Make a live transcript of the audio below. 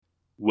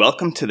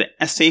Welcome to the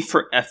SA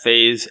for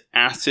FA's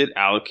Asset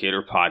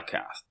Allocator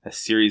podcast, a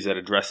series that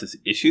addresses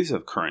issues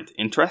of current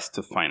interest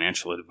to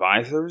financial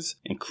advisors,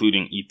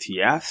 including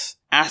ETFs,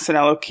 asset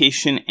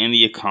allocation, and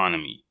the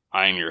economy.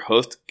 I am your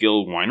host,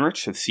 Gil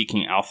Weinrich of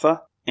Seeking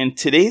Alpha, and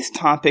today's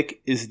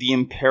topic is the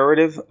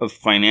imperative of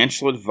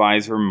financial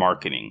advisor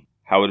marketing,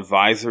 how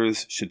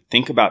advisors should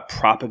think about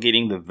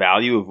propagating the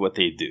value of what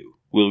they do.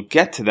 We'll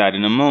get to that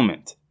in a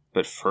moment,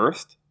 but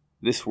first,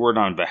 this word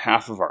on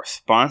behalf of our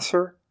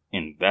sponsor,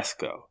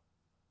 Invesco.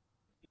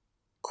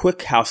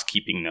 Quick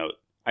housekeeping note.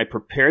 I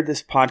prepared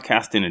this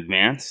podcast in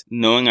advance,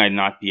 knowing I'd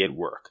not be at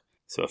work.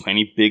 So if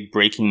any big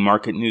breaking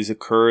market news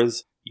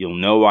occurs, you'll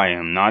know I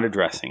am not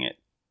addressing it.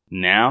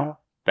 Now,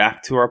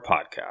 back to our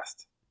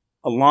podcast.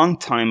 A long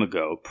time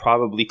ago,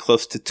 probably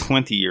close to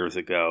 20 years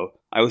ago,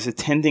 I was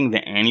attending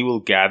the annual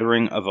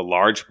gathering of a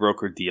large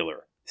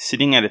broker-dealer,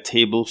 sitting at a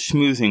table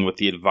schmoozing with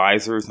the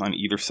advisors on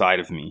either side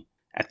of me.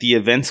 At the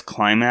event's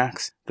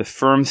climax, the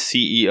firm's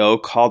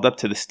CEO called up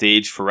to the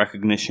stage for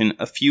recognition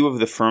a few of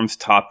the firm's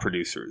top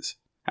producers.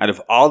 Out of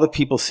all the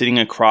people sitting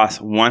across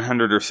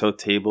 100 or so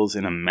tables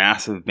in a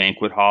massive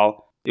banquet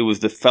hall, it was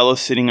the fellow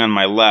sitting on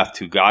my left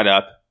who got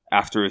up,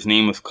 after his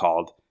name was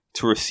called,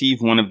 to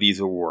receive one of these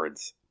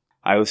awards.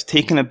 I was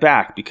taken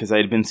aback because I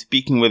had been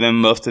speaking with him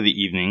most of the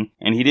evening,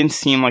 and he didn't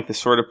seem like the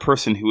sort of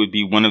person who would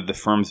be one of the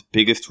firm's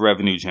biggest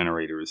revenue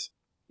generators.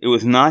 It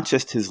was not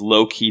just his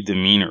low-key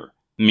demeanor.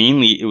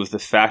 Mainly, it was the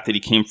fact that he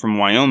came from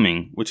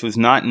Wyoming, which was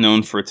not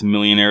known for its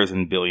millionaires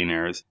and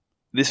billionaires.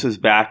 This was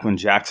back when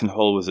Jackson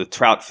Hole was a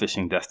trout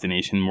fishing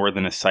destination more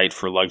than a site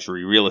for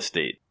luxury real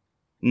estate.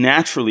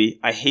 Naturally,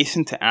 I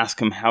hastened to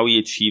ask him how he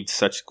achieved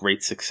such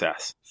great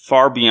success,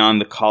 far beyond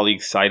the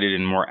colleagues cited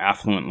in more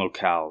affluent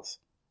locales.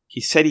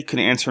 He said he could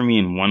answer me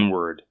in one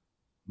word: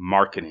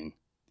 marketing.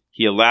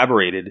 He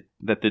elaborated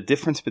that the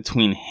difference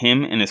between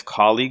him and his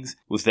colleagues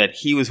was that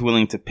he was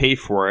willing to pay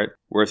for it,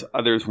 whereas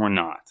others were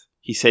not.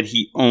 He said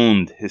he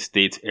owned his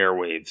state's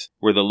airwaves,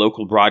 where the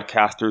local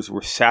broadcasters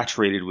were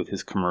saturated with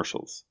his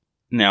commercials.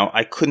 Now,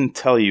 I couldn't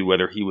tell you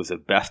whether he was a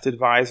best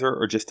advisor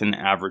or just an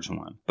average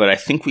one, but I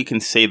think we can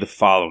say the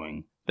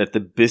following, that the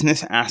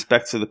business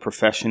aspects of the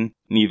profession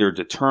neither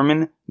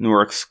determine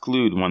nor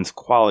exclude one's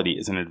quality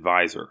as an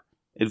advisor.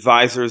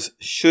 Advisors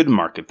should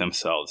market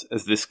themselves,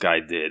 as this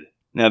guy did.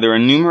 Now, there are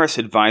numerous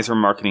advisor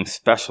marketing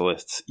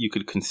specialists you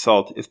could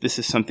consult if this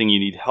is something you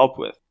need help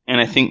with. And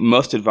I think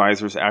most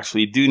advisors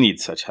actually do need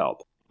such help.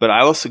 But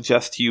I will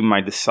suggest to you my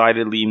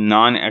decidedly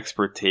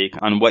non-expert take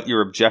on what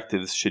your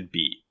objectives should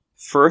be.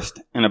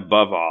 First, and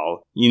above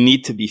all, you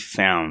need to be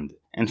found,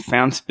 and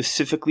found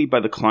specifically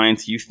by the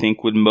clients you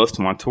think would most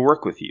want to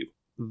work with you.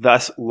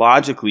 Thus,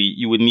 logically,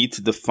 you would need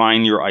to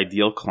define your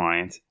ideal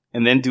client,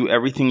 and then do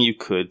everything you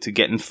could to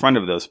get in front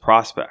of those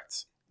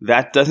prospects.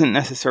 That doesn't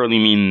necessarily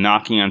mean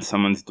knocking on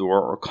someone's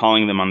door or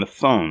calling them on the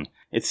phone.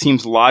 It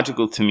seems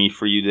logical to me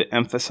for you to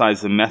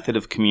emphasize the method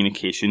of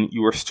communication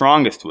you are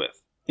strongest with.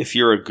 If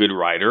you're a good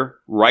writer,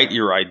 write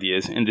your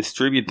ideas and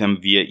distribute them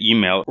via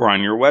email or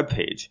on your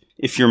webpage.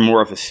 If you're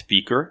more of a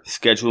speaker,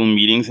 schedule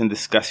meetings and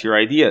discuss your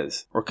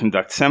ideas, or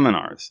conduct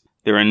seminars.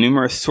 There are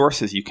numerous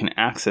sources you can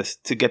access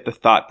to get the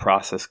thought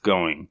process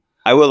going.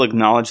 I will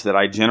acknowledge that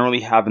I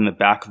generally have in the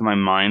back of my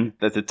mind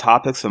that the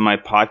topics of my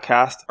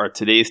podcast are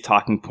today's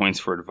talking points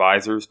for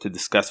advisors to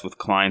discuss with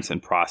clients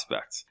and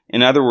prospects.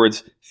 In other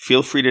words,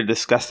 feel free to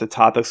discuss the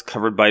topics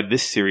covered by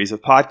this series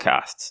of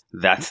podcasts.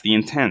 That's the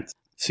intent.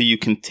 So you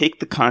can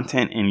take the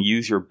content and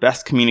use your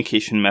best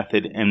communication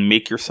method and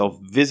make yourself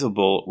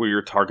visible where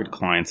your target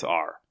clients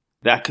are.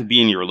 That could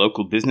be in your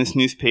local business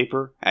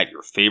newspaper, at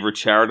your favorite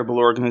charitable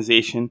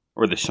organization,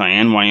 or the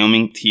Cheyenne,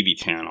 Wyoming TV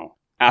channel.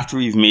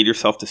 After you've made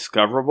yourself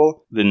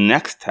discoverable, the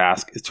next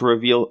task is to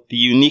reveal the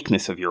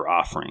uniqueness of your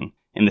offering.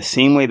 In the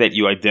same way that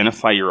you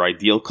identify your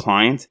ideal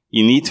client,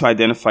 you need to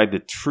identify the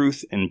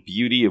truth and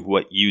beauty of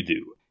what you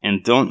do.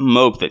 And don't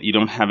mope that you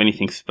don't have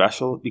anything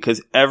special,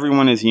 because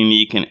everyone is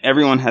unique and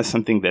everyone has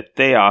something that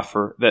they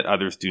offer that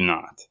others do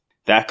not.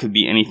 That could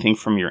be anything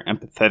from your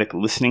empathetic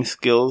listening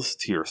skills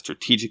to your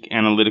strategic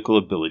analytical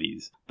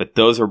abilities, but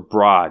those are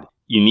broad.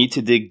 You need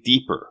to dig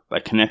deeper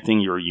by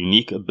connecting your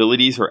unique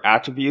abilities or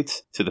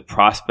attributes to the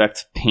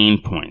prospect's pain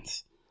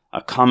points.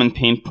 A common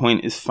pain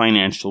point is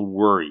financial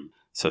worry,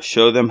 so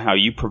show them how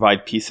you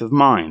provide peace of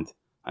mind.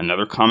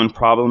 Another common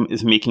problem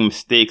is making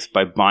mistakes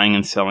by buying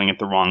and selling at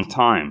the wrong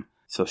time,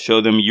 so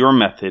show them your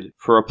method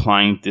for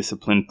applying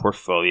disciplined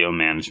portfolio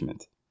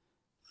management.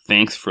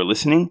 Thanks for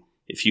listening.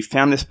 If you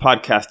found this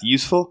podcast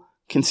useful,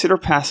 consider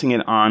passing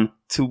it on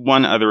to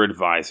one other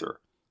advisor.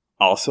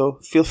 Also,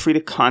 feel free to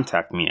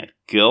contact me at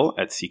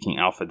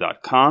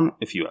gil@seekingalpha.com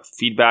if you have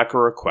feedback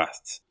or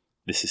requests.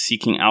 This is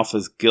Seeking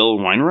Alpha's Gil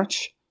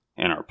Weinrich,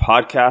 and our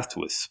podcast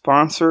was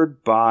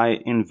sponsored by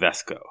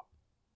Invesco.